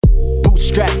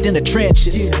Bootstrapped in the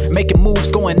trenches, making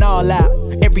moves, going all out.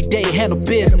 Every day handle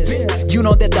business. You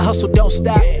know that the hustle don't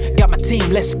stop. Got my team,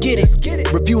 let's get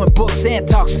it. Reviewing books and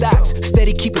talk stocks.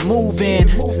 Steady, keep it moving.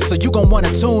 So you gon'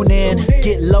 wanna tune in.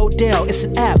 Get Lodell, it's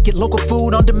an app. Get local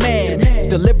food on demand.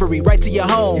 Delivery right to your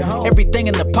home. Everything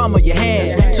in the palm of your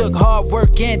hand. Took hard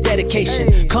work and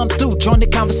dedication. Come through, join the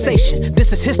conversation.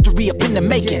 This is history up in the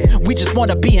making. We just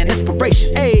wanna be an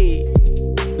inspiration. Hey,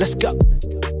 let's go.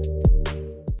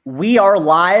 We are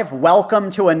live.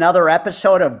 Welcome to another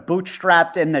episode of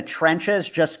Bootstrapped in the Trenches.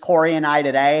 Just Corey and I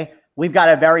today. We've got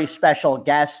a very special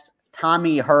guest,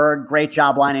 Tommy Hurd. Great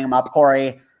job lining him up,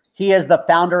 Corey. He is the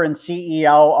founder and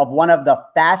CEO of one of the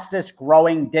fastest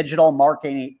growing digital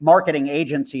marketing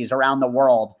agencies around the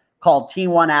world called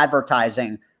T1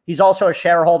 Advertising. He's also a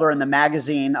shareholder in the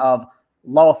magazine of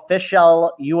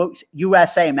L'Officiel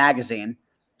USA magazine.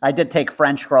 I did take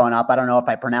French growing up. I don't know if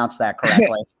I pronounced that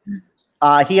correctly.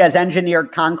 He has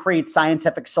engineered concrete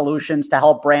scientific solutions to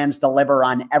help brands deliver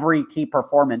on every key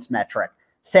performance metric: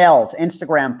 sales,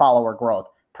 Instagram follower growth,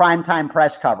 primetime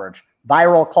press coverage,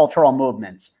 viral cultural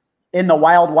movements in the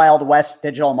wild, wild west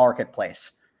digital marketplace.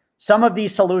 Some of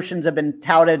these solutions have been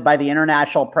touted by the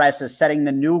international press as setting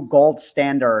the new gold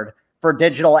standard for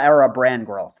digital era brand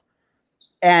growth.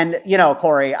 And, you know,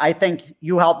 Corey, I think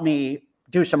you helped me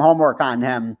do some homework on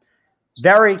him.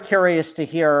 Very curious to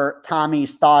hear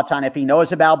Tommy's thoughts on if he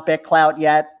knows about BitClout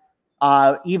yet.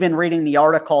 Even reading the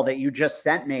article that you just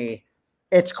sent me,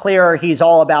 it's clear he's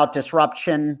all about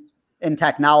disruption in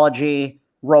technology,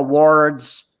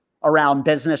 rewards around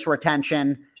business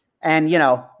retention. And, you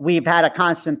know, we've had a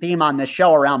constant theme on this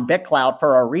show around BitClout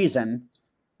for a reason.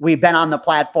 We've been on the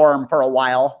platform for a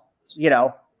while. You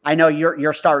know, I know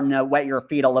you're starting to wet your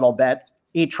feet a little bit.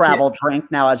 Eat, Travel,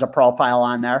 Drink now has a profile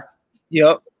on there.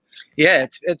 Yep. Yeah,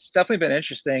 it's definitely been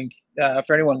interesting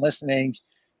for anyone listening.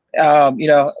 You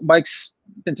know, Mike's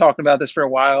been talking about this for a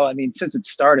while. I mean, since it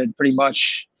started, pretty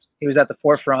much he was at the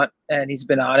forefront and he's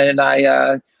been on it.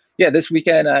 And this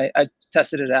weekend I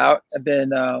tested it out. I've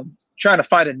been trying to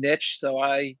find a niche, so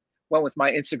I went with my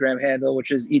Instagram handle,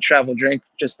 which is Eat, Travel, Drink,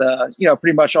 just you know,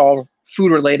 pretty much all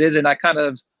food related. And I kind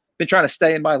of been trying to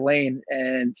stay in my lane,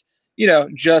 and you know,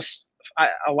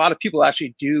 a lot of people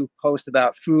actually do post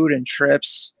about food and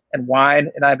trips and wine,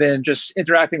 and I've been just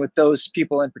interacting with those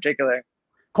people in particular.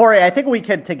 Corey, I think we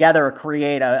could together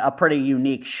create a pretty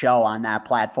unique show on that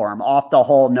platform off the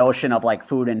whole notion of like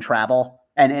food and travel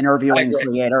and interviewing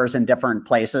creators in different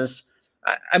places.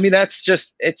 I mean,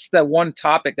 it's the one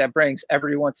topic that brings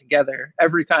everyone together.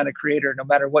 Every kind of creator, no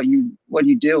matter what you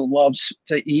do, loves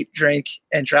to eat, drink,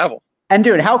 and travel. And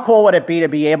dude, how cool would it be to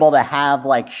be able to have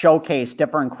like showcase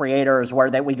different creators where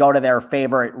we go to their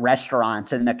favorite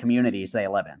restaurants in the communities they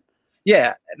live in?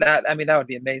 Yeah, that would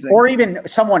be amazing. Or even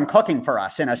someone cooking for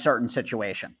us in a certain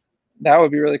situation. That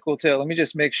would be really cool too. Let me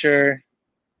just make sure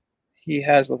he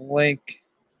has the link.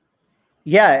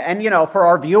 Yeah, and you know, for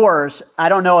our viewers, I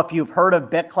don't know if you've heard of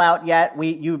BitClout yet.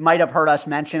 You might have heard us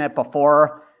mention it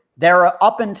before. There,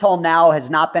 up until now,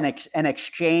 has not been an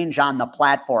exchange on the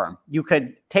platform. You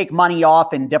could take money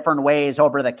off in different ways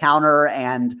over the counter,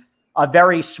 and a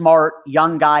very smart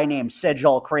young guy named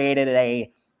Sigil created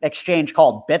a exchange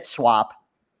called BitSwap,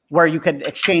 where you could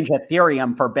exchange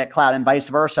Ethereum for BitClout and vice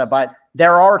versa. But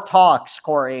there are talks,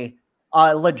 Corey,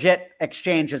 legit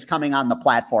exchanges coming on the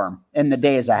platform in the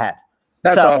days ahead.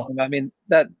 That's awesome. I mean,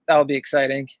 that'll be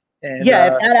exciting. And,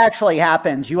 yeah, if that actually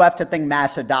happens, you have to think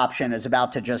mass adoption is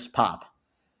about to just pop.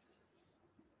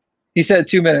 He said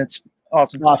 2 minutes.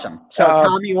 Awesome. So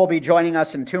Tommy will be joining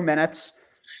us in 2 minutes.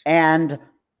 And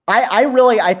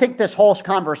I think this whole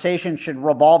conversation should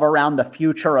revolve around the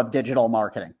future of digital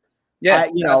marketing. Yeah.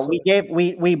 You know, we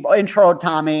introed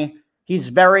Tommy. He's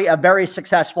a very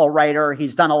successful writer.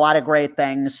 He's done a lot of great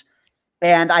things.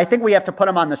 And I think we have to put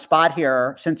him on the spot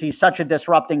here since he's such a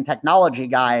disrupting technology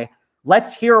guy.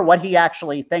 Let's hear what he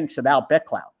actually thinks about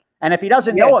BitClout. And if he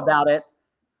doesn't know about it,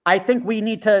 I think we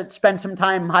need to spend some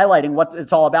time highlighting what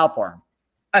it's all about for him.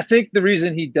 I think the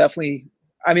reason he definitely,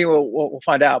 I mean, we'll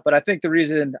find out, but I think the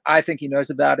reason I think he knows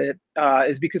about it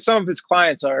is because some of his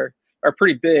clients are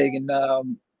pretty big. And,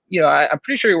 you know, I'm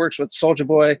pretty sure he works with Soulja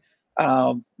Boy.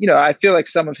 You know, I feel like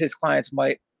some of his clients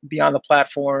might be on the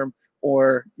platform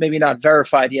or maybe not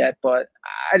verified yet, but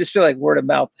I just feel like word of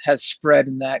mouth has spread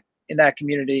in that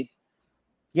community.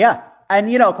 Yeah.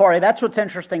 And, you know, Corey, that's what's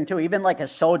interesting too. Even like a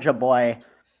Soulja Boy,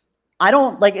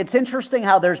 it's interesting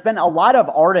how there's been a lot of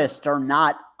artists are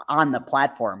not on the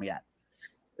platform yet.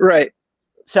 Right.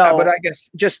 So, but I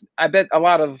guess I bet a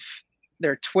lot of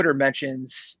their Twitter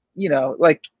mentions, you know,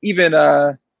 like even,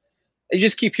 you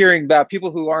just keep hearing about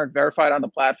people who aren't verified on the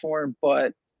platform,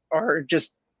 but are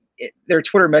just their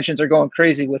Twitter mentions are going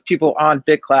crazy with people on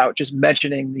BitClout just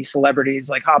mentioning these celebrities,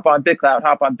 like hop on BitClout,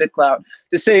 hop on BitClout.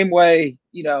 The same way,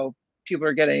 people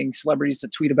are getting celebrities to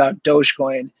tweet about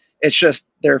Dogecoin. It's just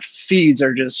their feeds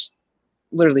are just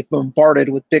literally bombarded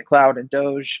with BitClout and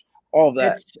Doge, all of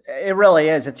that. It really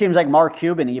is. It seems like Mark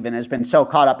Cuban even has been so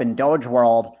caught up in Doge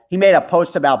world. He made a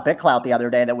post about BitClout the other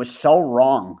day that was so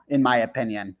wrong, in my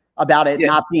opinion, about it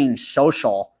not being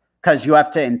social because you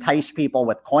have to entice people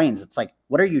with coins. It's like,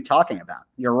 what are you talking about?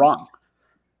 You're wrong.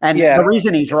 And the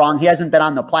reason he's wrong, he hasn't been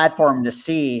on the platform to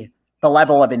see the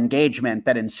level of engagement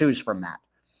that ensues from that.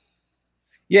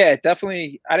 Yeah,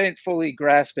 definitely. I didn't fully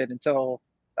grasp it until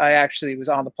I actually was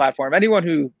on the platform. Anyone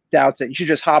who doubts it, you should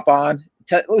just hop on.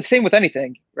 Same with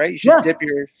anything, right? You should dip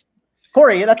your...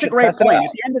 Corey, that's a great point.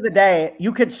 At the end of the day,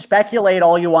 you could speculate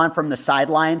all you want from the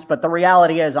sidelines, but the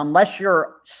reality is, unless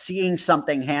you're seeing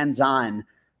something hands-on,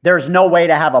 there's no way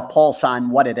to have a pulse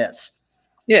on what it is.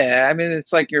 Yeah, I mean,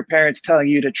 it's like your parents telling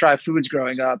you to try foods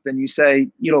growing up, and you say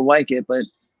you don't like it, but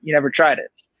you never tried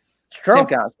it. It's true. Same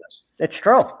concept. It's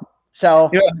true.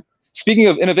 So, speaking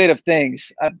of innovative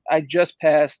things, I just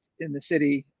passed in the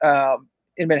city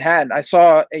in Manhattan. I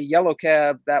saw a yellow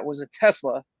cab that was a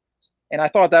Tesla, and I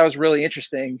thought that was really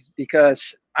interesting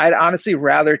because I'd honestly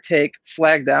rather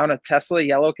flag down a Tesla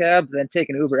yellow cab than take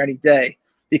an Uber any day,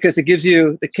 because it gives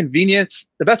you the convenience.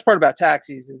 The best part about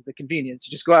taxis is the convenience.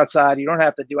 You just go outside. You don't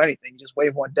have to do anything. You just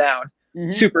wave one down.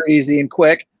 Super easy and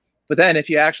quick. But then if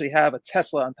you actually have a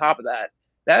Tesla on top of that,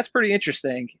 that's pretty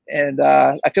interesting. And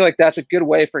I feel like that's a good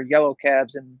way for yellow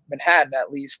cabs in Manhattan,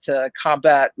 at least, to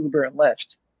combat Uber and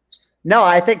Lyft. No,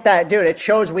 I think that, dude, it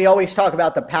shows. We always talk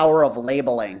about the power of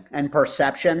labeling and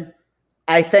perception.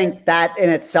 I think that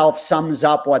in itself sums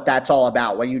up what that's all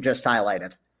about, what you just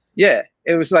highlighted. Yeah,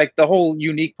 it was like the whole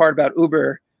unique part about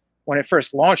Uber when it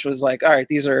first launched was like, all right,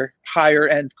 these are higher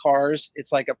end cars.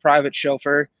 It's like a private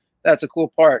chauffeur. That's a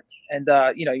cool part. And,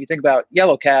 you think about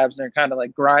yellow cabs, they're kind of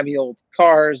like grimy old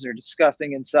cars. They're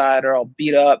disgusting inside. They're all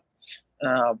beat up.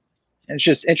 And it's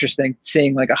just interesting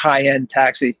seeing like a high end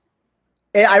taxi.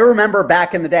 I remember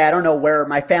back in the day, I don't know where,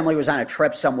 my family was on a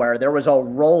trip somewhere. There was a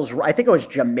I think it was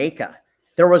Jamaica.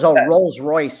 There was a Rolls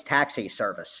Royce taxi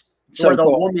service where the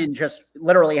woman just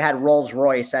literally had Rolls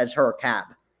Royce as her cab.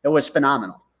 It was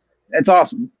phenomenal. It's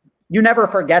awesome. You never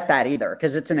forget that either,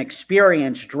 because it's an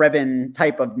experience-driven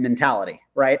type of mentality,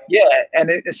 right? Yeah, and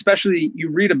especially you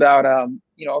read about, over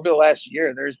the last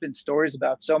year, there's been stories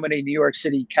about so many New York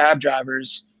City cab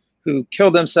drivers who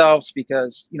killed themselves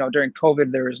because, during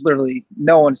COVID, there was literally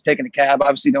no one's taking a cab.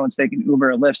 Obviously, no one's taking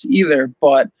Uber or Lyft either.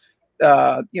 But,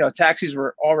 taxis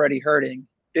were already hurting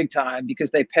big time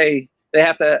because they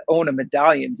have to own a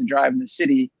medallion to drive in the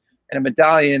city. And a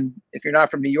medallion, if you're not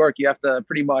from New York, you have to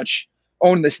pretty much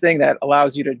own this thing that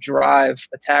allows you to drive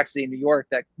a taxi in New York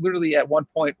that literally at one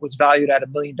point was valued at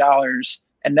 $1 million.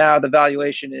 And now the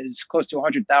valuation is close to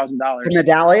 $100,000. The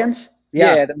medallions?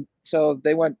 Yeah. So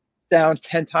they went down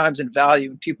 10 times in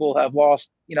value, and people have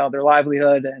lost, their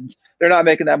livelihood, and they're not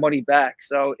making that money back.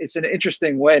 So it's an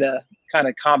interesting way to kind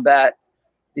of combat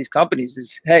these companies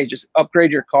is, hey, just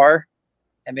upgrade your car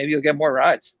and maybe you'll get more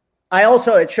rides.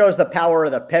 It shows the power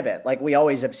of the pivot. Like we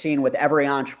always have seen with every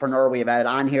entrepreneur we've had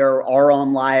on here, our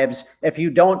own lives. If you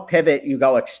don't pivot, you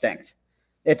go extinct.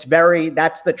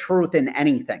 That's the truth in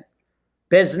anything.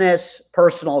 Business,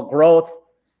 personal growth,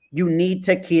 you need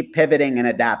to keep pivoting and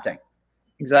adapting.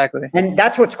 Exactly. And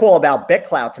that's what's cool about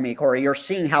BitClout to me, Corey. You're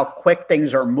seeing how quick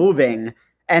things are moving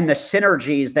and the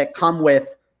synergies that come with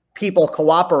people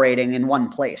cooperating in one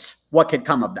place. What could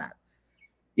come of that?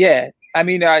 Yeah. I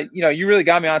mean, you really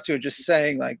got me onto it just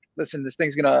saying like, listen, this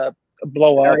thing's going to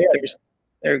blow up.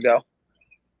 There you go.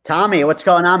 Tommy, what's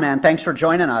going on, man? Thanks for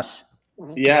joining us.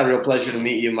 Yeah, real pleasure to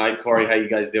meet you, Mike, Corey. How you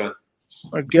guys doing?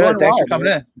 We're good. Thanks for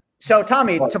coming in. So,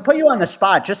 Tommy, to put you on the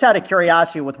spot, just out of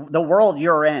curiosity, with the world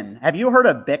you're in, have you heard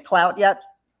of BitClout yet?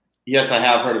 Yes, I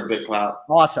have heard of BitClout.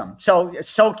 Awesome.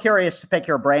 So curious to pick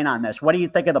your brain on this. What do you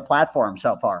think of the platform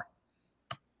so far?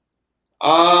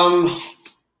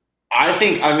 I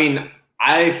think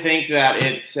that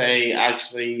it's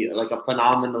actually like a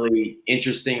phenomenally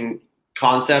interesting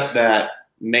concept that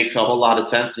makes a whole lot of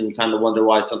sense, and you kind of wonder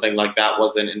why something like that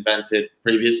wasn't invented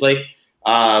previously.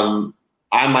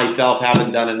 I myself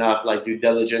haven't done enough due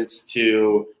diligence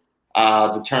to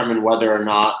determine whether or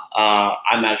not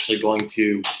I'm actually going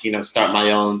to, start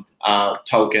my own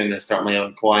token or start my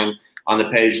own coin. On the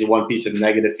page, the one piece of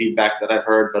negative feedback that I've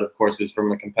heard, but of course it was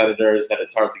from a competitor, is that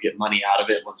it's hard to get money out of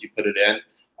it once you put it in.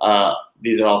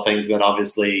 These are all things that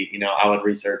obviously, I would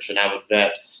research and I would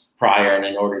vet prior and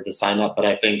in order to sign up. But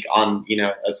I think on,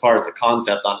 as far as the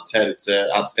concept on its head, it's an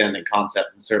outstanding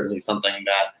concept and certainly something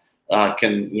that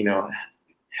can,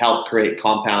 help create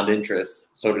compound interest,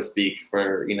 so to speak,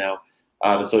 for,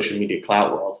 the social media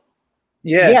clout world.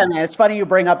 Yeah, man, it's funny you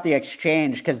bring up the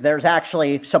exchange, because there's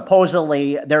actually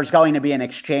supposedly there's going to be an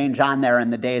exchange on there in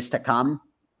the days to come,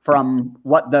 from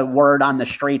what the word on the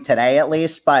street today, at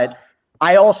least. But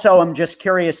I also am just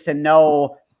curious to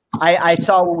know, I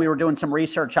saw when we were doing some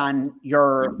research on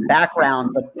your background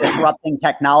with disrupting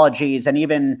technologies and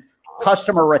even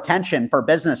customer retention for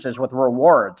businesses with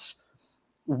rewards.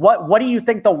 What do you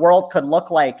think the world could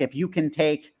look like if you can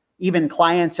take even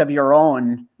clients of your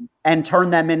own and turn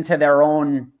them into their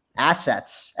own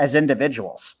assets as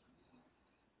individuals?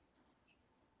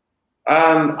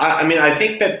 I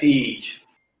think that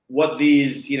what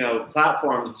these,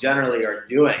 platforms generally are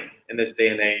doing in this day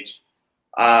and age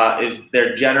is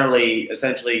they're generally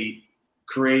essentially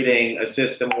creating a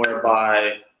system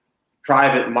whereby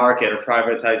private market or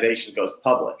privatization goes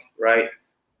public, right?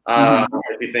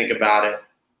 If you think about it.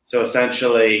 So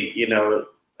essentially, without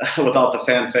all the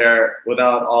fanfare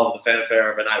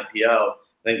of an IPO, I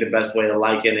think the best way to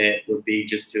liken it would be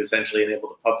just to essentially enable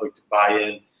the public to buy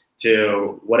in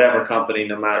to whatever company,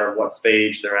 no matter what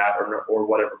stage they're at, or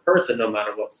whatever person, no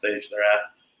matter what stage they're at.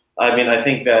 I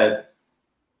think that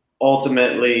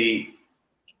ultimately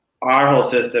our whole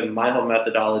system, my whole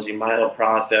methodology, my whole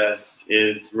process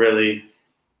is really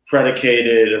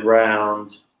predicated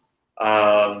around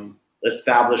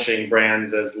establishing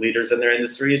brands as leaders in their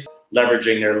industries,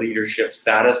 leveraging their leadership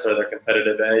status or their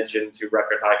competitive edge into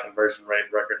record high conversion rate,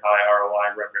 record high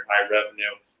ROI, record high revenue,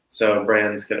 so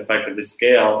brands can effectively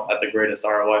scale at the greatest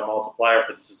ROI multiplier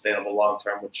for the sustainable long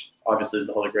term, which obviously is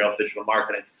the holy grail of digital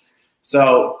marketing.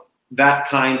 So that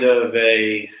kind of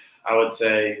I would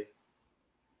say,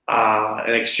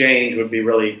 an exchange would be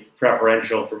really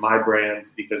preferential for my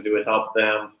brands, because it would help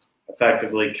them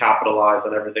effectively capitalize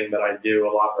on everything that I do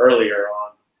a lot earlier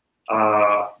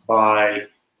on, by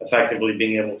effectively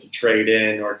being able to trade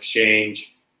in or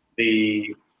exchange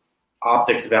the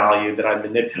optics value that I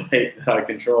manipulate, that I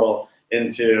control,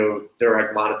 into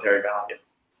direct monetary value.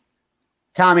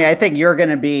 Tommy, I think you're going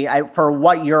to be, for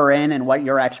what you're in and what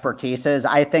your expertise is,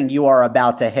 I think you are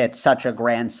about to hit such a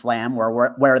grand slam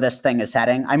where this thing is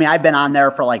heading. I've been on there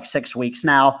for like 6 weeks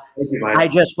now.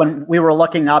 When we were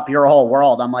looking up your whole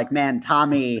world, I'm like, man,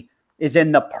 Tommy is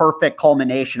in the perfect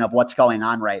culmination of what's going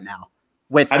on right now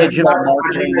with digital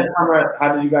marketing.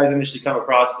 How did you guys initially come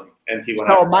across me?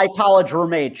 So my college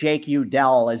roommate, Jake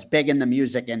Udell, is big in the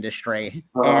music industry,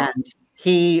 and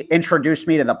he introduced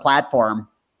me to the platform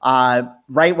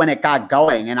right when it got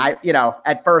going. And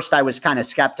at first I was kind of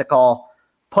skeptical,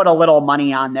 put a little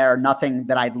money on there, nothing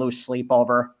that I'd lose sleep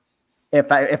over.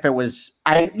 If it was,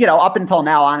 up until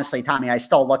now, honestly, Tommy, I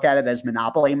still look at it as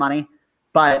monopoly money.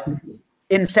 But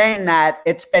in saying that,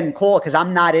 it's been cool because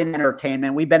I'm not in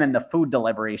entertainment. We've been in the food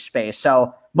delivery space.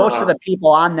 So most of the people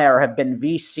on there have been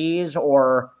VCs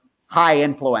or high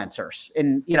influencers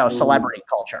in, celebrity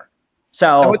culture.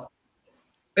 So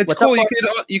it's cool.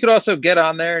 You could also get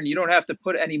on there and you don't have to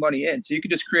put any money in. So you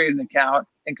could just create an account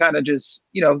and kind of just,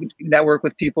 network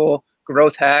with people,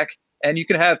 growth hack, and you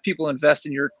can have people invest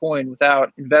in your coin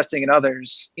without investing in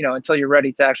others, until you're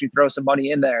ready to actually throw some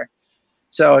money in there.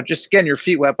 So just getting your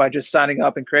feet wet by just signing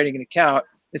up and creating an account,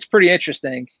 it's pretty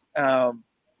interesting.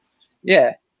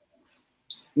 Yeah.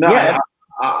 No, yeah.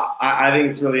 I think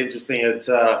it's really interesting. It's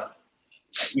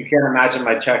you can't imagine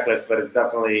my checklist, but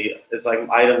it's like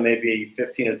item maybe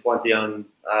 15 or 20 on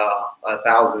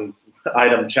 1,000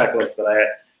 item checklist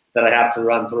that I have to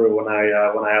run through when I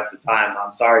have the time.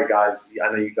 I'm sorry, guys.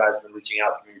 I know you guys have been reaching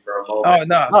out to me for a moment. Oh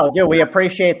no. Oh, dude, we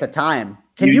appreciate the time.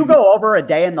 Can you go over a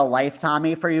day in the life,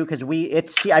 Tommy, for you? Because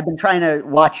I've been trying to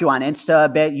watch you on Insta a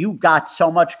bit. You've got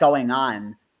so much going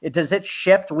on. Does it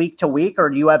shift week to week, or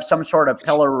do you have some sort of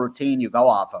pillar routine you go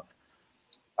off of?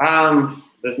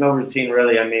 There's no routine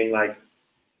really. Like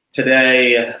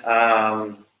today,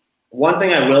 one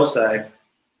thing I will say,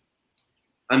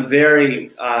 I'm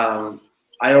very, I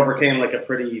overcame like a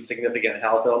pretty significant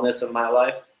health illness in my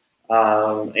life.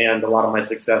 And a lot of my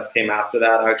success came after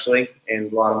that, actually.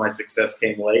 And a lot of my success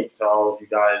came late. To all of you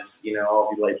guys, all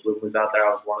of you late bloomers out there,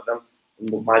 I was one of them.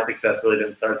 My success really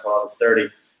didn't start until I was 30.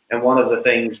 And one of the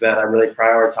things that I really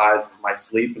prioritize is my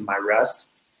sleep and my rest.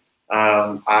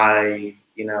 I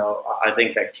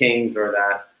think that kings, or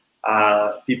that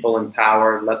people in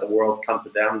power, let the world come to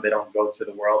them. They don't go to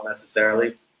the world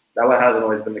necessarily. That hasn't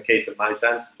always been the case in my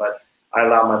sense, but I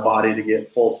allow my body to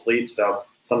get full sleep. So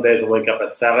some days I'll wake up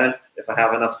at 7 if I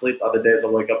have enough sleep. Other days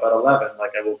I'll wake up at 11,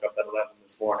 like I woke up at 11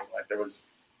 this morning. Like there was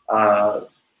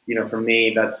for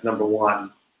me, that's number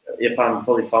one. If I'm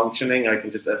fully functioning, I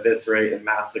can just eviscerate and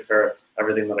massacre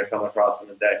everything that I come across in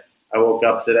the day. I woke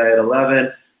up today at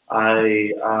 11.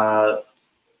 My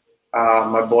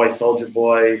boy Soldier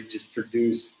Boy just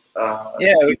produced.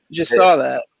 Just saw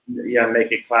that. Yeah,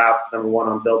 Make It Clap, #1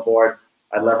 on Billboard.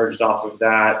 I leveraged off of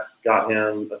that, got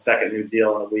him a second new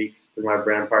deal in a week through my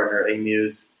brand partner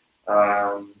Amuse,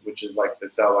 which is like they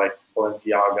sell like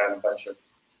Balenciaga and a bunch of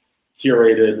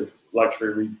curated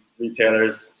luxury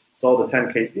retailers. Sold a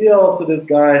 10K deal to this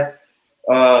guy.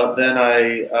 Then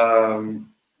I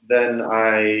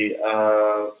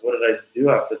what did I do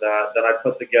after that? Then I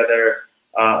put together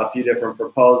a few different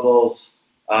proposals.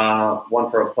 One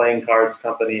for a playing cards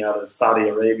company out of Saudi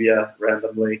Arabia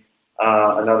randomly.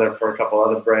 Another for a couple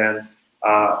other brands.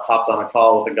 Hopped on a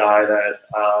call with a guy that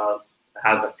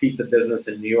has a pizza business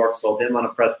in New York. Sold him on a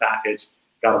press package.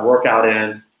 Got a workout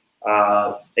in.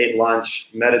 Ate lunch.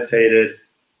 Meditated.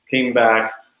 Came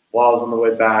back. While I was on the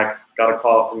way back, got a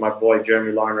call from my boy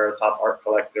Jeremy Larner, a top art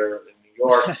collector in New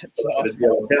York. Awesome.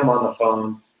 Deal with him on the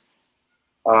phone.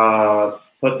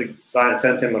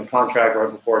 Sent him a contract right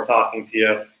before talking to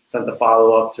you. Sent a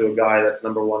follow-up to a guy that's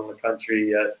 #1 in the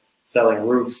country at selling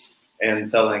roofs and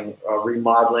selling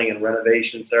remodeling and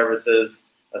renovation services,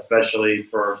 especially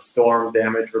for storm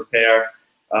damage repair.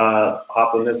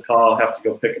 Hop on this call, have to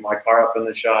go pick my car up in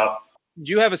the shop. Do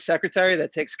you have a secretary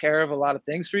that takes care of a lot of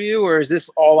things for you, or is this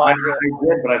all on you? I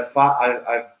did, but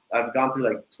I've gone through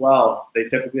like 12. They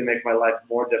typically make my life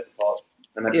more difficult,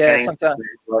 and sometimes make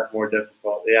my life more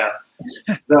difficult. Yeah.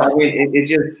 So I mean, it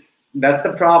just that's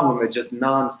the problem. It's just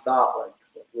nonstop, like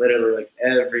literally, like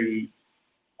every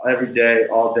day,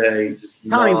 all day. Just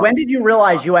Tommy, when did you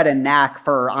realize you had a knack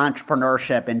for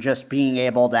entrepreneurship and just being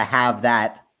able to have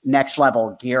that next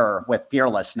level gear with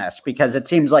fearlessness? Because it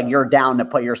seems like you're down to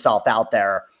put yourself out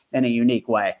there in a unique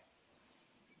way.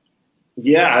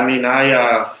 Yeah, I mean,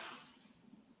 I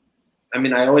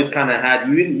always kind of had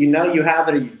you have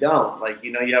it or you don't. Like,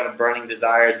 you have a burning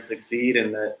desire to succeed,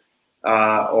 and that,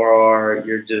 or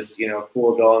you're just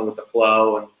cool going with the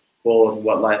flow and cool with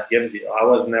what life gives you. I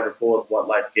was never cool with what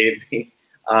life gave me.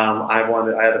 I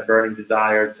had a burning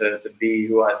desire to be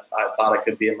who I thought I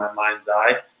could be in my mind's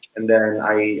eye. And then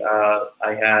I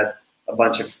had a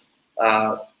bunch of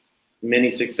mini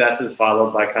successes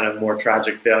followed by kind of more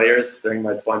tragic failures during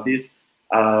my 20s.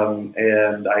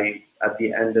 And at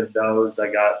the end of those,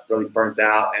 I got really burnt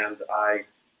out, and I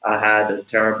had a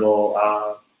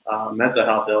terrible mental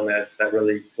health illness that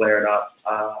really flared up.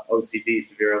 OCD,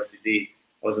 severe OCD.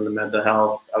 I was in the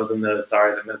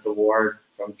the mental ward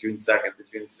from June 2nd to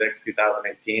June 6th,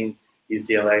 2018,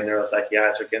 UCLA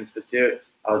Neuropsychiatric Institute.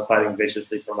 I was fighting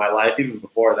viciously for my life even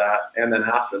before that, and then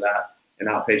after that in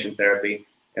outpatient therapy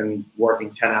and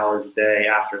working 10 hours a day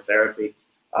after therapy.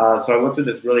 So I went through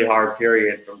this really hard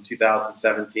period from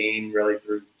 2017 really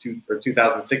through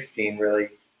 2016 really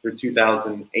through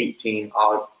 2018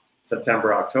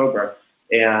 September, October,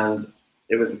 and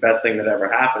it was the best thing that ever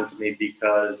happened to me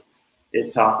because it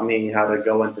taught me how to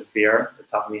go into fear. It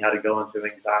taught me how to go into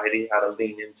anxiety, how to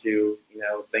lean into,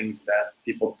 things that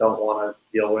people don't want to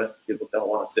deal with, people don't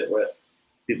want to sit with,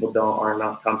 people are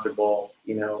not comfortable,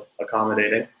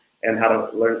 accommodating, and how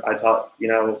to learn. I taught,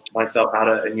 myself how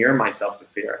to inure myself to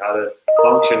fear, how to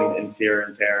function in fear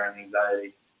and terror and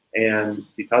anxiety. And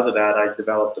because of that, I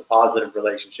developed a positive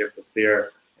relationship with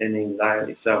fear and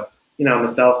anxiety. So, I'm a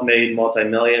self-made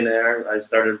multimillionaire. I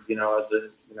started, as a,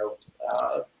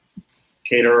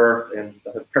 caterer and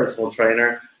a personal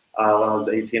trainer when I was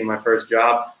 18 in my first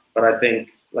job. But I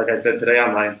think, like I said today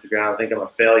on my Instagram, I think I'm a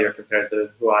failure compared to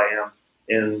who I am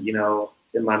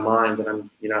in my mind, and I'm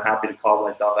happy to call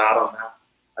myself out on that.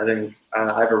 I think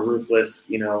I have a ruthless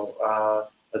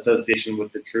association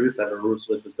with the truth. I have a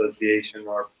ruthless association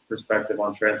or perspective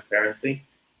on transparency,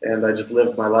 and I just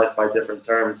live my life by different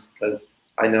terms because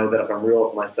I know that if I'm real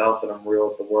with myself and I'm real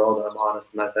with the world and I'm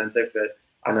honest and authentic, that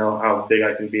I know how big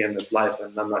I can be in this life,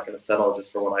 and I'm not going to settle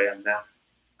just for what I am now.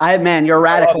 Your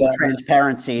radical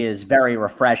transparency is very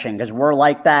refreshing because we're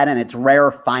like that, and it's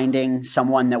rare finding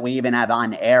someone that we even have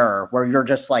on air where you're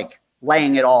just like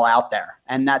laying it all out there.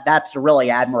 And that's really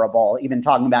admirable, even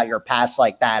talking about your past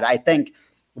like that. I think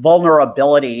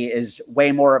vulnerability is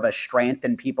way more of a strength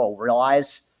than people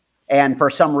realize. And for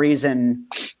some reason,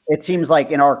 it seems like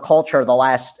in our culture, the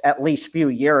last at least few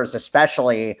years,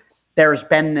 especially, there's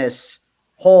been this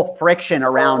whole friction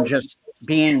around just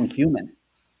being human,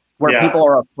 where people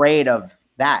are afraid of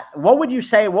that. What would you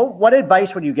say? What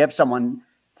advice would you give someone,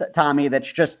 Tommy,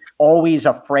 that's just always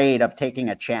afraid of taking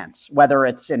a chance, whether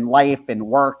it's in life, in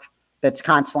work, that's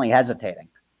constantly hesitating?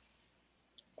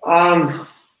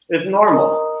 It's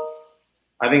normal.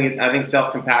 I think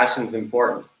self-compassion is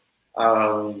important.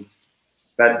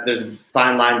 That there's a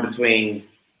fine line between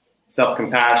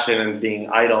self-compassion and being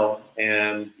idle,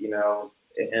 and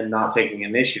and not taking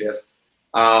initiative.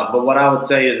 But what I would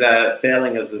say is that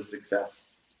failing is a success.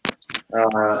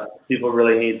 People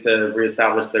really need to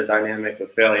reestablish their dynamic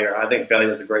with failure. I think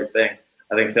failure is a great thing.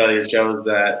 I think failure shows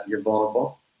that you're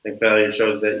vulnerable. I think failure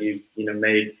shows that you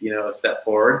made a step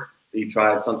forward, that you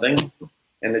tried something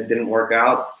and it didn't work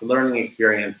out. It's a learning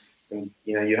experience, and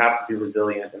you have to be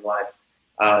resilient in life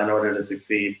in order to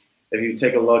succeed. If you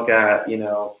take a look at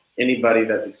anybody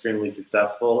that's extremely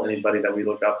successful, anybody that we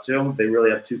look up to, they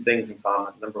really have two things in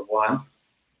common. Number one,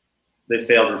 they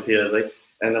failed repeatedly,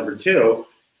 and number two,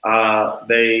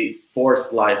 they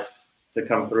forced life to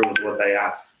come through with what they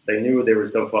asked. They knew they were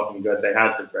so fucking good, they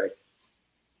had to break.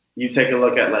 You take a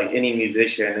look at like any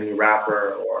musician, any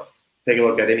rapper, or take a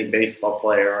look at any baseball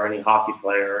player or any hockey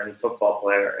player or any football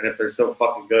player, and if they're so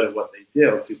fucking good at what they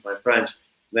do, excuse my French,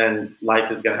 then life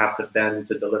is going to have to bend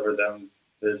to deliver them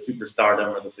the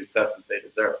superstardom or the success that they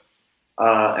deserve.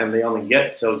 And they only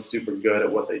get so super good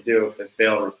at what they do if they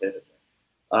fail repeatedly.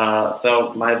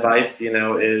 So my advice,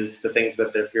 is the things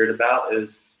that they're feared about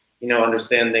is,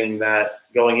 understanding that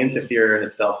going into fear in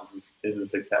itself is a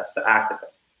success, to act of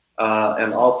it.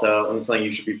 And also, it's something you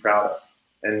should be proud of.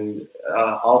 And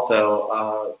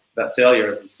also that failure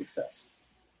is a success.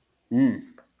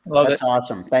 That's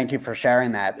awesome. Thank you for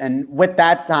sharing that. And with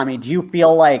that, Tommy, do you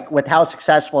feel like with how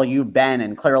successful you've been,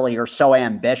 and clearly you're so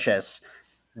ambitious,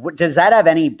 does that have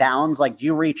any bounds? Like, do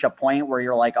you reach a point where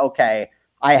you're like, okay,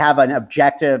 I have an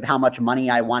objective, how much money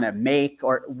I want to make,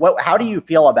 or how do you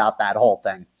feel about that whole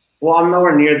thing? Well, I'm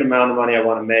nowhere near the amount of money I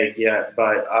want to make yet,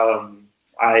 but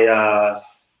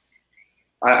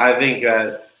I think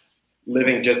that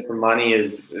living just for money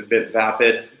is a bit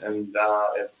vapid, and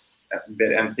it's a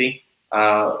bit empty.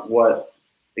 What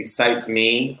excites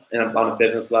me on a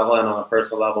business level and on a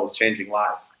personal level is changing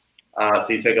lives. So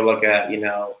you take a look at,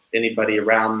 anybody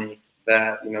around me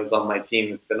that, is on my team,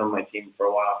 that's been on my team for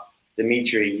a while.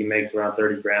 Dimitri, he makes around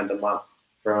 30 grand a month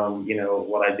from,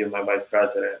 what I do, my vice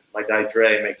president. My guy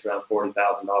Dre makes around $40,000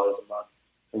 a month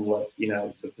from what,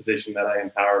 the position that I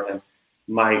empowered him.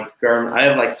 Mike Gurman, I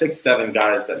have like 6-7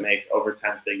 guys that make over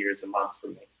 10 figures a month for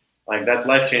me. Like, that's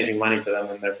life-changing money for them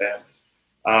and their families.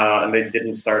 And they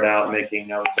didn't start out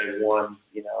making, I would say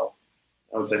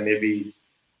maybe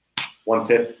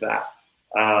 1/5 of that,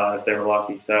 if they were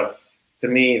lucky. So to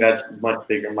me, that's a much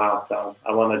bigger milestone.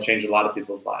 I want to change a lot of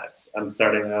people's lives. I'm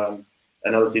starting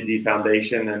an OCD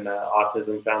foundation and an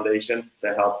autism foundation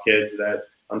to help kids that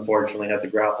unfortunately have to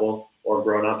grapple, or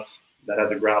grown-ups that have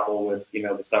to grapple with, the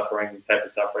type of suffering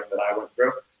that I went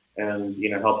through, and,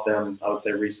 help them, I would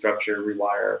say, restructure,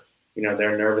 rewire,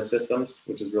 their nervous systems,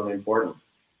 which is really important.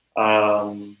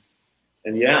 And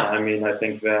yeah, I mean, I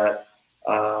think that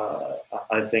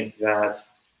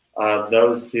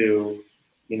those two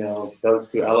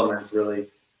elements really,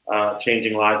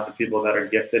 changing lives of people that are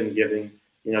gifted and giving,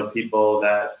 people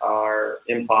that are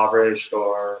impoverished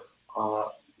or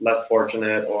less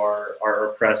fortunate or are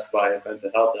oppressed by a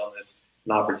mental health illness,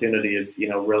 an opportunity is,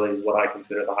 really what I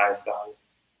consider the highest value.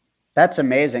 That's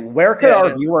amazing. Where could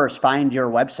our viewers find your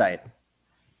website?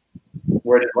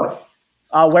 Where did what?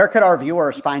 Where could our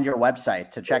viewers find your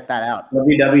website to check that out?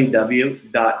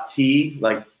 www.t,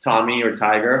 like Tommy or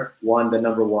Tiger, 1, the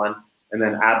number 1, and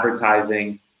then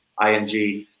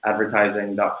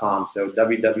advertising.com. So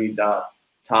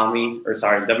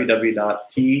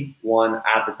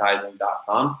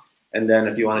www.t1advertising.com. And then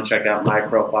if you want to check out my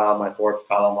profile, my Forbes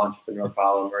column, entrepreneur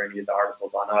column, or any of the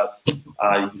articles on us, you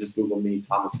can just Google me,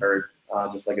 Thomas Hurd,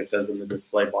 just like it says in the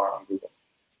display bar on Google.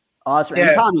 Awesome. Yeah.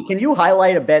 And Tommy, can you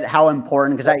highlight a bit how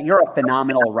important, because you're a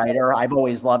phenomenal writer. I've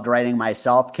always loved writing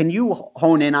myself. Can you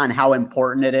hone in on how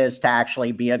important it is to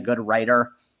actually be a good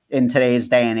writer in today's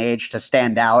day and age, to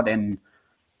stand out in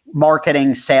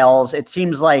marketing, sales? It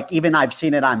seems like, even I've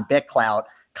seen it on BitClout,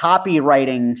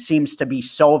 copywriting seems to be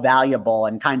so valuable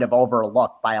and kind of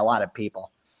overlooked by a lot of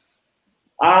people.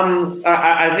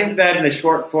 I think that in the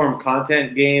short form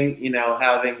content game,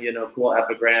 having, cool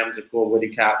epigrams or cool witty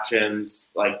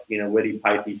captions, like, witty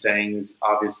pithy sayings,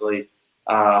 obviously,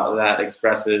 that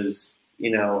expresses,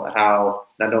 how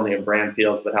not only a brand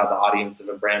feels, but how the audience of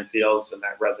a brand feels, and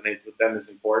that resonates with them is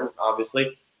important,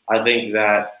 obviously. I think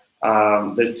that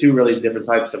there's two really different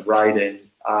types of writing,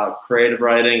 creative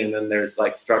writing, and then there's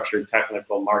like structured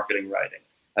technical marketing writing.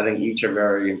 I think each are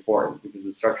very important, because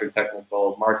the structured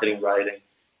technical marketing writing,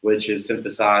 which is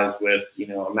synthesized with,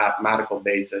 a mathematical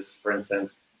basis, for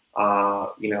instance,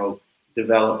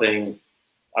 developing,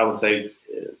 I would say,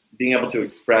 being able to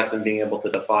express and being able to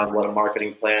define what a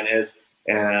marketing plan is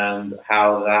and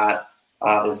how that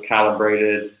is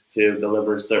calibrated to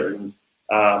deliver certain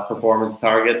performance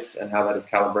targets, and how that is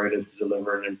calibrated to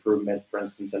deliver an improvement, for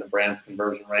instance, in a brand's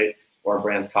conversion rate or a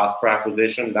brand's cost per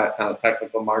acquisition. That kind of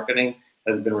technical marketing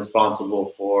has been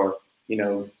responsible for,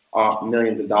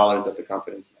 millions of dollars that the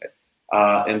company's made.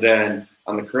 And then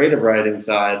on the creative writing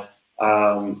side,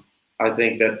 I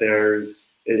think that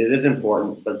it is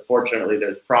important, but fortunately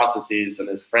there's processes and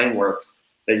there's frameworks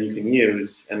that you can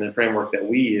use, and the framework that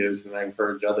we use, and I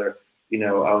encourage other,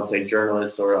 I would say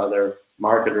journalists or other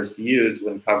marketers to use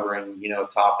when covering, a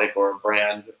topic or a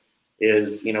brand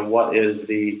is, what is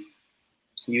the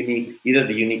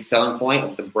unique selling point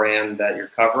of the brand that you're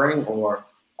covering, or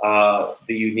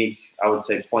the unique, I would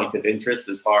say, point of interest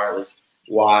as far as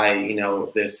why,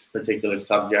 this particular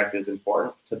subject is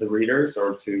important to the readers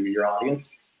or to your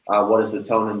audience. What is the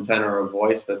tone and tenor of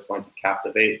voice that's going to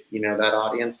captivate, that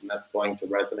audience, and that's going to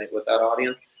resonate with that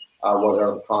audience? What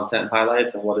are the content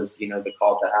highlights, and what is, the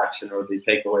call to action or the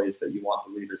takeaways that you want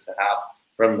the readers to have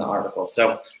from the article?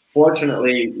 So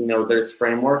fortunately, there's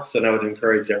frameworks, and I would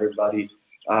encourage everybody,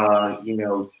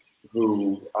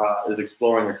 who is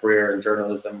exploring a career in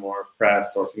journalism or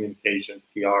press or communications,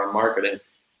 PR, marketing,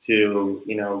 to,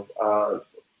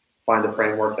 find a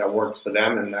framework that works for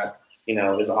them and that,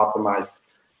 is optimized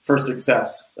for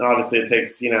success. And obviously it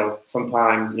takes, some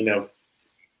time,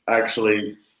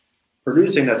 actually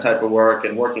producing that type of work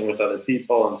and working with other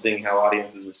people and seeing how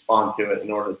audiences respond to it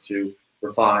in order to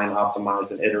refine,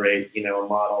 optimize, and iterate, a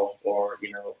model or,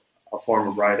 a form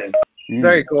of writing.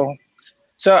 Very cool.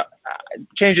 So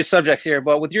change the subjects here,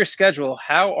 but with your schedule,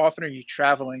 how often are you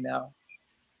traveling now?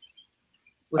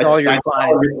 With all your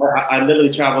clients? I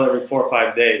literally travel every 4 or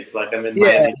 5 days. Like I'm in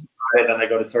Miami, then I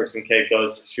go to Turks and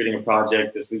Caicos shooting a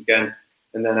project this weekend.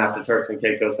 And then after Turks and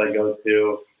Caicos, I go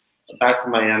back to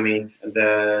Miami, and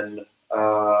then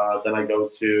I go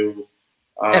to.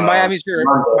 And Miami's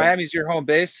your home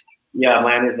base? Yeah,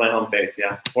 Miami's my home base.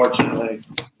 Yeah, fortunately,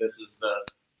 this is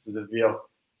the view.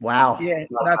 Wow. Yeah,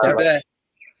 not too bad.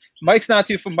 Mike's not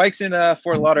too far. Mike's in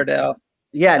Fort Lauderdale.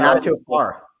 Yeah, not too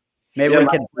far. Maybe we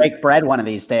can break bread one of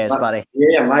these days, buddy.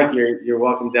 Yeah, Mike, you're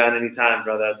welcome down anytime,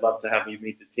 brother. I'd love to have you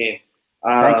meet the team.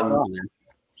 Thanks, man.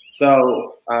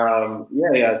 So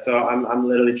So I'm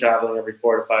literally traveling every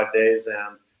 4 to 5 days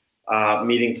and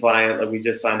meeting client. Like we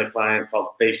just signed a client called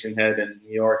Stationhead in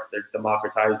New York. They're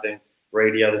democratizing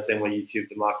radio the same way YouTube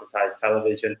democratized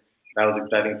television. That was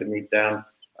exciting to meet them.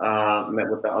 Met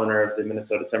with the owner of the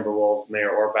Minnesota Timberwolves,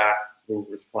 Mayor Orbach, who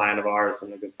was a client of ours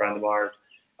and a good friend of ours.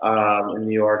 In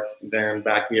New York, then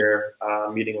back here,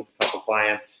 meeting with a couple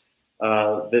clients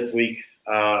this week,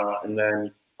 and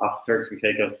then off to Turks and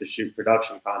Caicos to shoot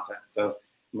production content. So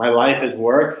my life is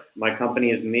work. My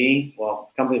company is me.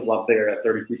 Well, the company's a lot bigger.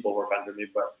 30 people work under me,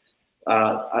 but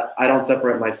I don't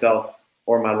separate myself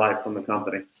or my life from the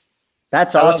company.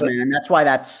 That's awesome, man. And that's why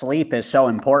that sleep is so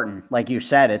important. Like you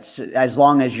said, it's as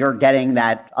long as you're getting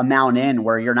that amount in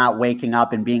where you're not waking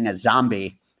up and being a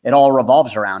zombie, it all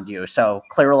revolves around you. So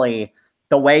clearly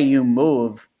the way you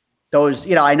move, those,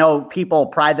 I know people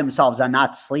pride themselves on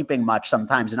not sleeping much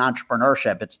sometimes in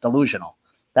entrepreneurship. It's delusional.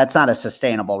 That's not a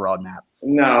sustainable roadmap.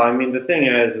 No, I mean, the thing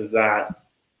is that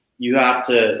you have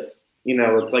to,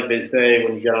 it's like they say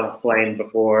when you get on a plane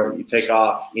before you take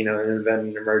off, in an event of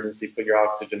an emergency, put your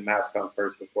oxygen mask on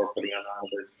first before putting on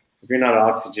others. If you're not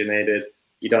oxygenated,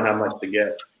 you don't have much to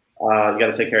give. You got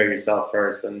to take care of yourself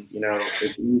first. And,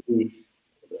 it's easy.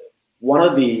 One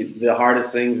of the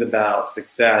hardest things about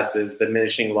success is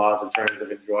diminishing law of returns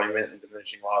of enjoyment and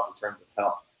diminishing law of returns of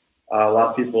health. A lot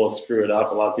of people screw it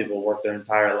up. A lot of people work their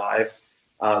entire lives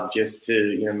just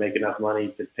to make enough money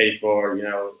to pay for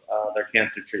their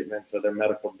cancer treatments or their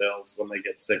medical bills when they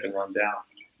get sick and run down.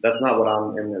 That's not what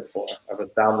I'm in there for. I've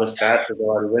established that because I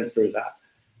already went through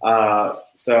that.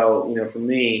 So for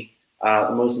me,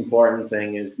 the most important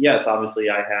thing is, yes, obviously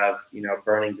I have,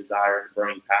 burning desire,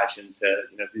 burning passion to,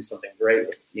 do something great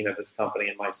with, this company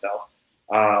and myself,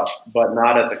 but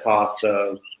not at the cost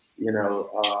of,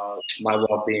 my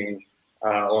well-being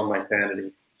or my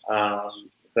sanity.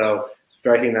 So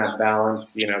striking that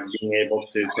balance, being able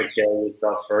to take care of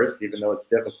yourself first, even though it's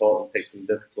difficult and takes some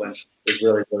discipline, is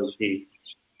really, really key.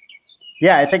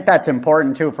 Yeah, I think that's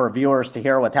important too for viewers to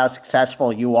hear with how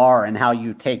successful you are and how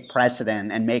you take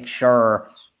precedent and make sure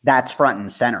that's front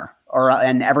and center,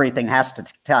 and everything has to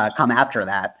come after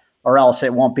that, or else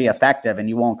it won't be effective and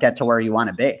you won't get to where you want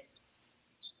to be.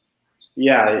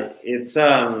 Yeah, it's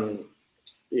an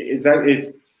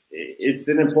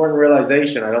important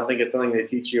realization. I don't think it's something they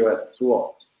teach you at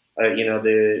school. If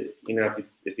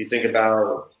you think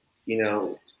about,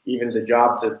 even the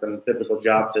job system, the typical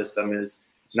job system is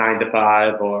 9 to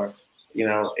 5 or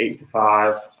 8 to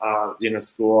 5.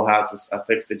 School has a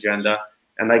fixed agenda,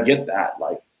 and I get that.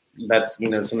 Like that's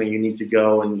something you need to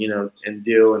go and and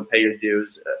do and pay your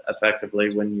dues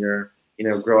effectively when you're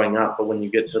growing up. But when you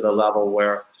get to the level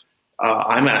where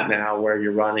I'm at now, where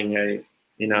you're running a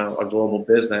global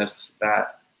business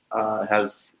that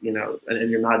has and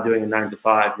you're not doing a 9 to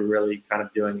 5, you're really kind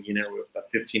of doing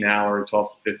a 15-hour,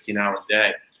 12 to 15-hour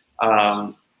day.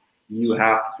 You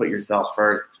have to put yourself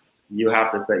first. You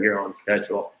have to set your own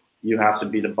schedule. You have to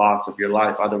be the boss of your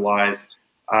life. Otherwise,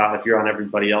 if you're on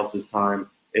everybody else's time,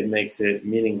 it makes it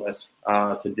meaningless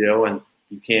to do. And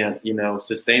you can't,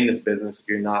 sustain this business if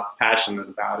you're not passionate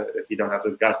about it, if you don't have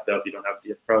the gusto, if you don't have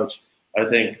the approach. I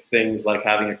think things like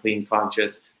having a clean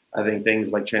conscience, I think things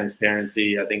like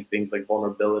transparency, I think things like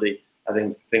vulnerability, I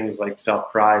think things like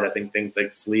self-pride, I think things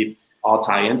like sleep all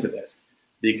tie into this,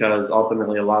 because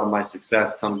ultimately a lot of my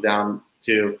success comes down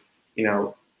to,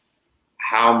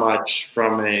 how much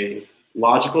from a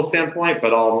logical standpoint,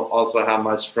 but also how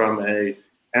much from a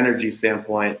energy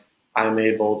standpoint I'm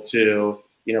able to,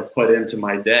 put into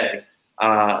my day,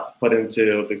 put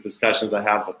into the discussions I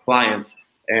have with clients,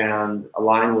 and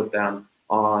align with them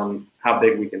on how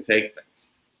big we can take things.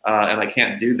 And I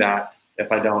can't do that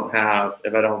if I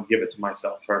don't give it to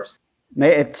myself first.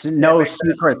 It's no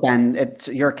secret then.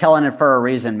 You're killing it for a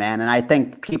reason, man. And I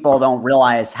think people don't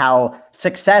realize how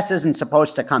success isn't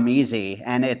supposed to come easy.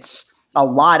 And it's a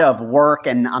lot of work.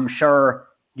 And I'm sure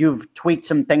you've tweaked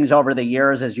some things over the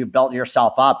years as you've built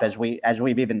yourself up, as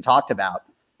we've even talked about.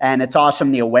 And it's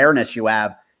awesome the awareness you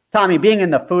have. Tommy, being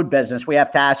in the food business, we have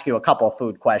to ask you a couple of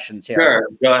food questions here. Sure,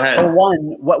 go ahead. So one,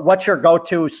 what's your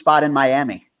go-to spot in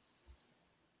Miami?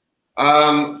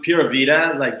 Pura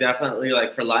Vida, like definitely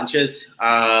like for lunches.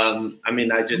 I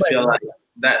just feel like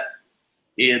that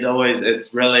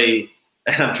it's really,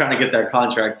 and I'm trying to get their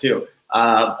contract too.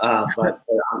 But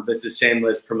this is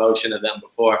shameless promotion of them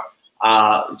before.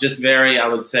 Just very, I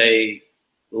would say,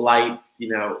 light,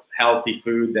 healthy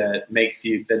food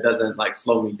that doesn't like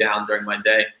slow me down during my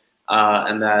day.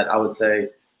 And that I would say,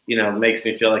 makes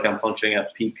me feel like I'm functioning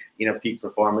at peak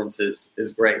performance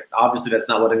is great. Obviously that's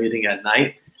not what I'm eating at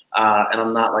night. And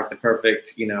I'm not like the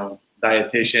perfect,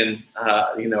 dietitian,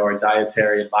 or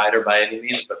dietary abiders by any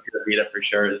means, but Pura Vida for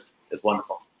sure is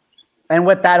wonderful. And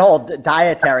with that whole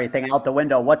dietary thing out the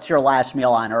window, what's your last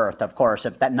meal on earth? Of course,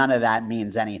 if none of that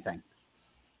means anything.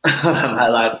 My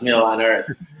last meal on earth.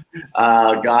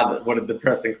 God, what a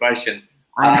depressing question.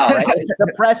 I know, right? It's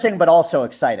depressing, but also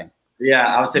exciting.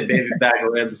 Yeah, I would say baby back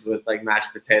ribs with like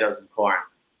mashed potatoes and corn.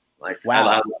 Like,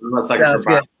 wow. That's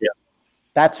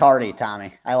That's hearty,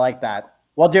 Tommy. I like that.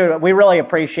 Well, dude, we really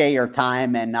appreciate your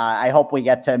time, and I hope we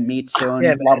get to meet soon.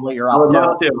 Yeah, love what you're up I would to.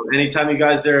 love to. Anytime you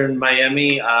guys are in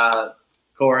Miami,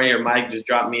 Corey or Mike, just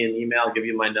drop me an email. I'll give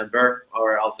you my number,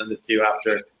 or I'll send it to you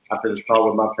after this call.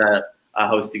 We'd love to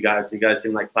host you guys. You guys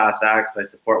seem like class acts. I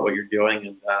support what you're doing,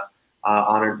 and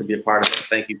honored to be a part of it.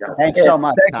 Thank you, guys. Thanks so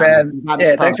much. Thanks, Tommy. man.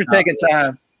 Yeah, thanks for taking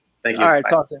time. Thank you. All right, Bye.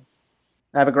 talk to you.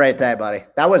 Have a great day, buddy.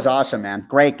 That was awesome, man.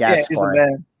 Great guest, Yeah, Corey.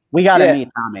 man. We got to meet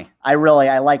Tommy. I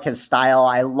like his style.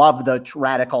 I love the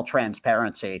radical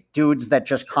transparency. Dudes that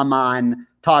just come on,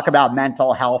 talk about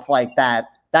mental health like that.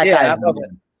 That guy's the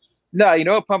man.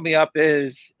 No, what pumped me up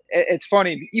is it's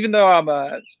funny, even though I'm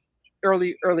a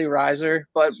early riser,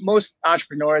 but most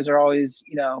entrepreneurs are always,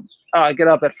 I get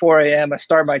up at 4 a.m., I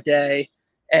start my day,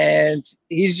 and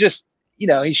he's just,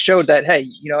 he showed that, hey,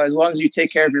 as long as you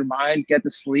take care of your mind, get to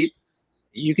sleep,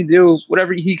 you can do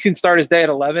whatever. He can start his day at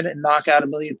 11 and knock out a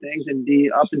million things and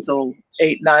be up until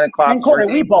 8, 9 o'clock. And Corey,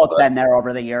 we've both been there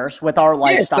over the years with our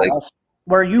lifestyles,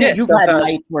 where you've had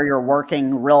nights where you're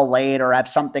working real late or have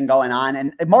something going on.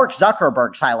 And Mark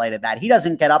Zuckerberg's highlighted that. He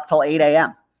doesn't get up till 8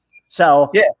 a.m. So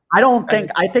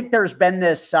I think there's been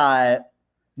this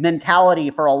mentality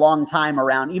for a long time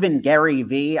around even Gary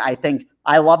Vee. I think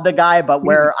I love the guy, but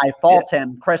where I fault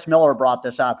him, Chris Miller brought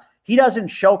this up. He doesn't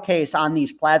showcase on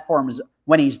these platforms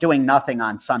when he's doing nothing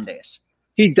on Sundays.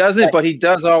 He doesn't, but he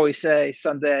does always say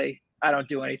Sunday, I don't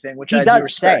do anything, which he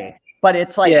does say, but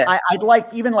it's like, I'd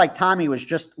like, even like Tommy was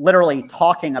just literally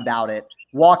talking about it,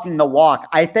 walking the walk.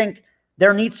 I think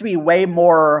there needs to be way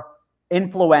more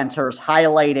influencers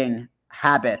highlighting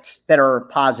habits that are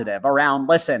positive around,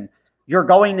 listen, you're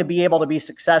going to be able to be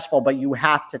successful, but you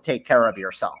have to take care of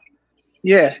yourself.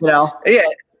 Yeah. Yeah.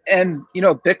 And,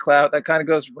 BitClout, that kind of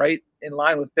goes right in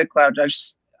line with BitClout.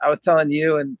 I was telling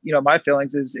you, and, my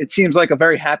feelings is it seems like a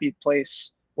very happy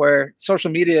place where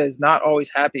social media is not always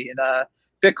happy. And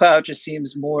BitClout just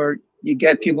seems more, you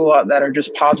get people out that are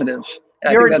just positive.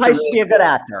 And you're enticed to be a good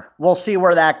actor. We'll see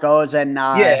where that goes. And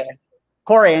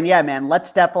Corey, and yeah, man,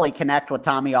 let's definitely connect with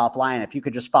Tommy offline. If you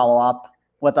could just follow up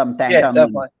with him, thank him.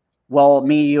 Definitely. Well,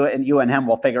 you and him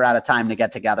will figure out a time to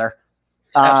get together.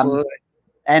 Absolutely.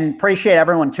 And appreciate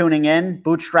everyone tuning in.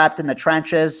 Bootstrapped in the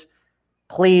Trenches.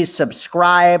 Please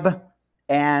subscribe,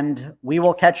 and we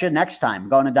will catch you next time.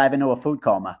 Going to dive into a food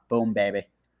coma. Boom, baby.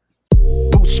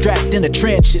 Bootstrapped in the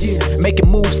trenches, making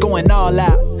moves, going all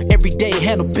out. Every day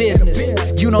handle business.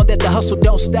 You know that the hustle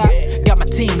don't stop. Got my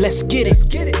team, let's get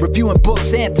it. Reviewing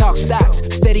books and talk stocks.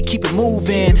 Steady keep it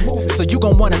moving. So you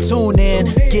gon' wanna tune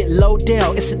in. Get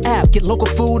Lodell, it's an app. Get local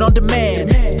food on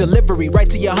demand. Delivery right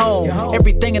to your home.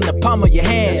 Everything in the palm of your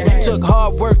hand. Took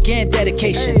hard work and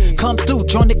dedication. Come through,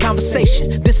 join the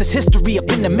conversation. This is history up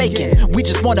in the making. We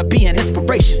just wanna be an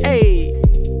inspiration. Hey,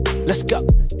 let's go.